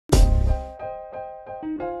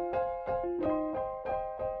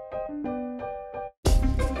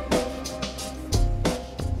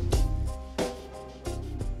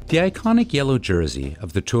The iconic yellow jersey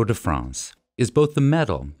of the Tour de France is both the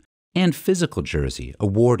medal and physical jersey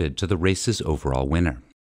awarded to the race's overall winner.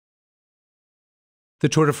 The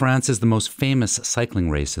Tour de France is the most famous cycling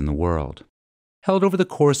race in the world. Held over the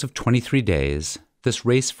course of 23 days, this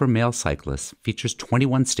race for male cyclists features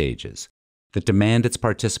 21 stages that demand its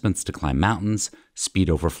participants to climb mountains, speed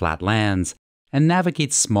over flat lands, and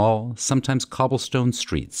navigate small, sometimes cobblestone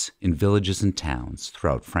streets in villages and towns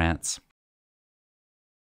throughout France.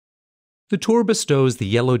 The Tour bestows the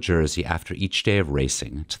yellow jersey after each day of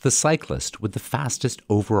racing to the cyclist with the fastest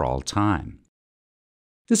overall time.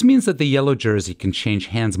 This means that the yellow jersey can change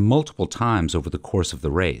hands multiple times over the course of the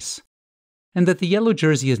race, and that the yellow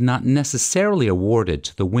jersey is not necessarily awarded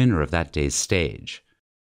to the winner of that day's stage.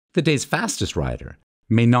 The day's fastest rider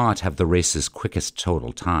may not have the race's quickest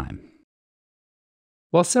total time.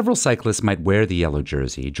 While several cyclists might wear the yellow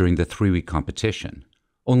jersey during the 3-week competition,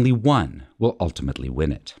 only one will ultimately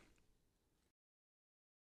win it.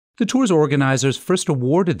 The Tour's organizers first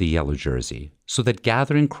awarded the yellow jersey so that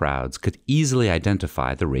gathering crowds could easily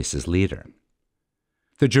identify the race's leader.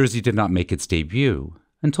 The jersey did not make its debut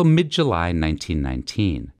until mid-July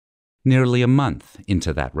 1919, nearly a month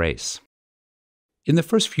into that race. In the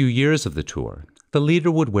first few years of the Tour, the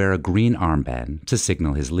leader would wear a green armband to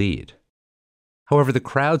signal his lead. However, the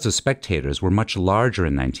crowds of spectators were much larger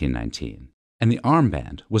in 1919, and the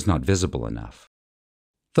armband was not visible enough.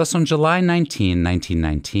 Thus, on July 19,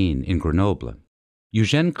 1919, in Grenoble,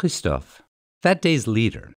 Eugene Christophe, that day's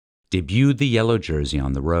leader, debuted the yellow jersey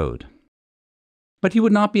on the road. But he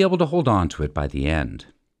would not be able to hold on to it by the end.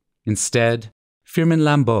 Instead, Firmin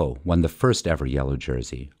Lambeau won the first ever yellow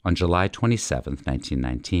jersey on July 27,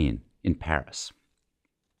 1919, in Paris.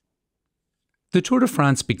 The Tour de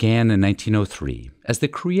France began in 1903 as the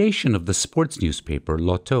creation of the sports newspaper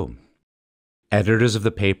L'Auto. Editors of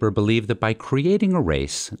the paper believed that by creating a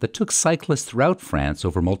race that took cyclists throughout France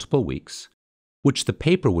over multiple weeks, which the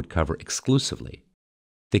paper would cover exclusively,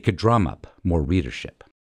 they could drum up more readership.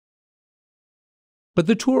 But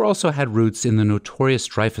the Tour also had roots in the notorious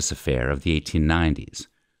Dreyfus affair of the 1890s,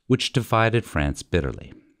 which divided France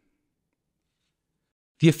bitterly.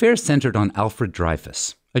 The affair centered on Alfred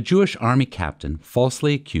Dreyfus, a Jewish army captain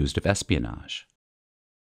falsely accused of espionage.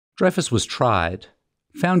 Dreyfus was tried,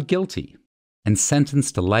 found guilty, and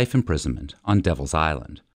sentenced to life imprisonment on Devil's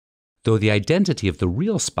Island, though the identity of the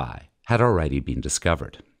real spy had already been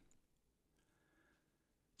discovered.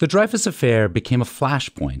 The Dreyfus affair became a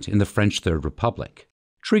flashpoint in the French Third Republic,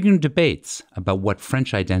 triggering debates about what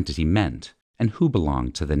French identity meant and who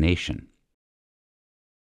belonged to the nation.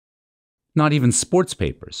 Not even sports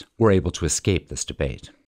papers were able to escape this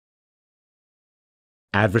debate.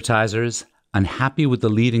 Advertisers, unhappy with the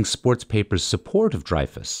leading sports papers' support of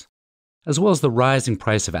Dreyfus, as well as the rising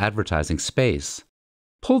price of advertising space,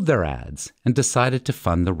 pulled their ads and decided to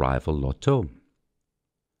fund the rival L'Auto.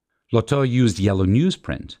 L'Auto used yellow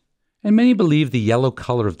newsprint, and many believe the yellow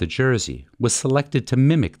color of the jersey was selected to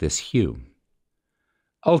mimic this hue.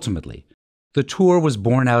 Ultimately, the Tour was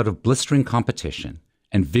born out of blistering competition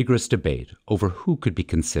and vigorous debate over who could be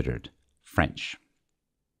considered French.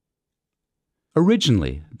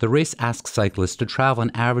 Originally, the race asked cyclists to travel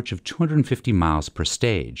an average of 250 miles per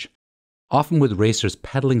stage, often with racers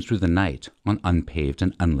pedaling through the night on unpaved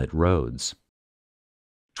and unlit roads.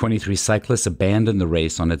 23 cyclists abandoned the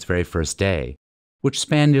race on its very first day, which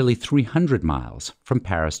spanned nearly 300 miles from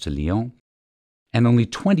Paris to Lyon, and only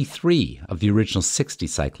 23 of the original 60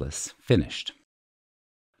 cyclists finished.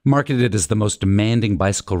 Marketed as the most demanding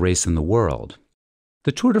bicycle race in the world,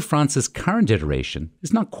 the Tour de France's current iteration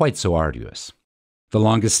is not quite so arduous. The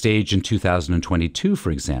longest stage in 2022,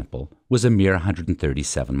 for example, was a mere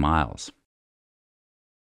 137 miles.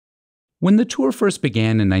 When the Tour first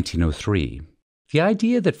began in 1903, the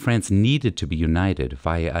idea that France needed to be united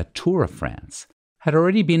via a Tour of France had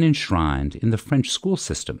already been enshrined in the French school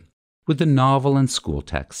system with the novel and school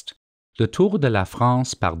text, Le Tour de la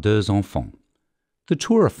France par deux enfants, The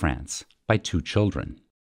Tour of France by two children.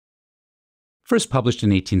 First published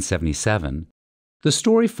in 1877, the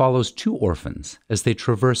story follows two orphans as they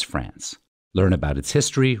traverse France, learn about its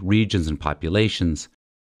history, regions, and populations,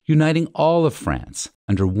 uniting all of France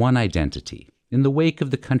under one identity in the wake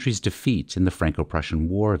of the country's defeat in the Franco-Prussian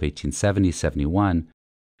War of 1870-71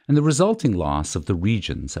 and the resulting loss of the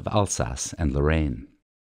regions of Alsace and Lorraine.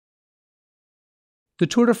 The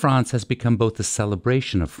Tour de France has become both a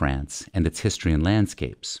celebration of France and its history and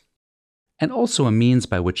landscapes, and also a means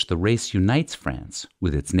by which the race unites France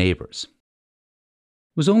with its neighbors.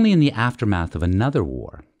 It was only in the aftermath of another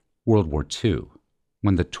war, World War II,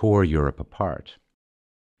 when the tore Europe apart,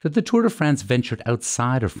 that the Tour de France ventured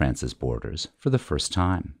outside of France's borders for the first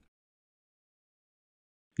time.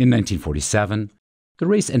 In 1947, the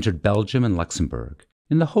race entered Belgium and Luxembourg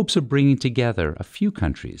in the hopes of bringing together a few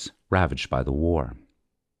countries ravaged by the war.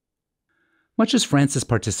 Much as France's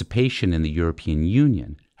participation in the European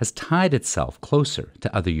Union has tied itself closer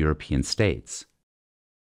to other European states,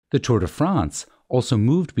 the Tour de France also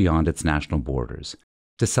moved beyond its national borders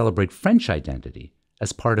to celebrate French identity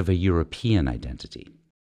as part of a European identity.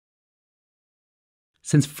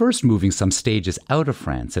 Since first moving some stages out of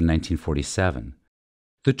France in 1947,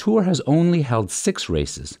 the Tour has only held 6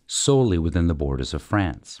 races solely within the borders of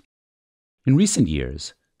France. In recent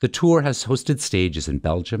years, the Tour has hosted stages in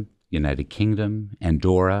Belgium, United Kingdom,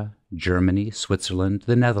 Andorra, Germany, Switzerland,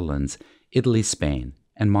 the Netherlands, Italy, Spain,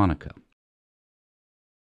 and Monaco.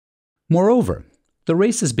 Moreover, the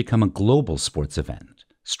race has become a global sports event,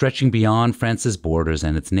 stretching beyond France's borders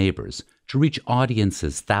and its neighbors to reach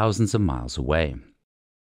audiences thousands of miles away.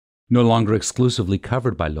 No longer exclusively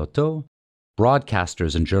covered by Lotto,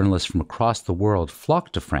 broadcasters and journalists from across the world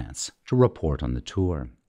flock to France to report on the Tour.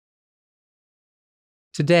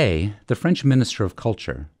 Today, the French Minister of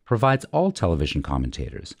Culture provides all television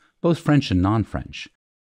commentators, both French and non-French,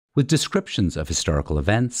 with descriptions of historical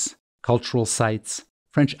events, cultural sites,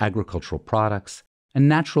 French agricultural products, and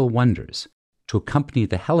natural wonders to accompany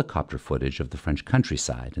the helicopter footage of the French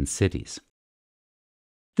countryside and cities.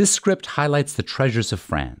 This script highlights the treasures of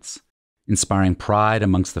France, inspiring pride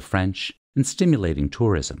amongst the French and stimulating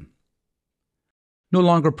tourism. No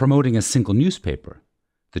longer promoting a single newspaper,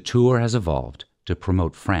 the Tour has evolved to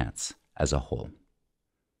promote France as a whole.